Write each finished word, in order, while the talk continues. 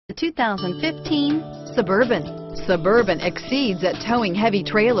The 2015 Suburban. Suburban exceeds at towing heavy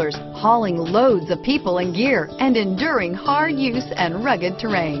trailers, hauling loads of people and gear, and enduring hard use and rugged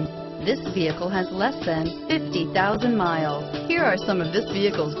terrain. This vehicle has less than 50,000 miles. Here are some of this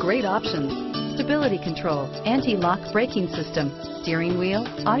vehicle's great options: stability control, anti-lock braking system, steering wheel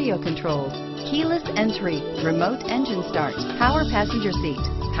audio controls, keyless entry, remote engine start, power passenger seat,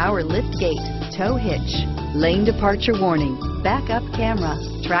 power lift gate, tow hitch, lane departure warning, backup camera,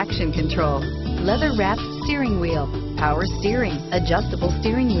 traction control, leather-wrapped steering wheel, power steering, adjustable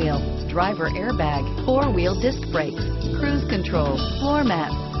steering wheel, driver airbag, four-wheel disc brakes, cruise control, floor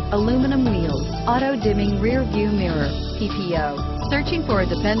mats, aluminum wheels, auto-dimming rear view mirror, PPO. Searching for a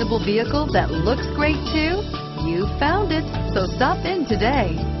dependable vehicle that looks great too? You found it, so stop in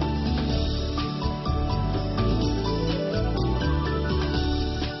today.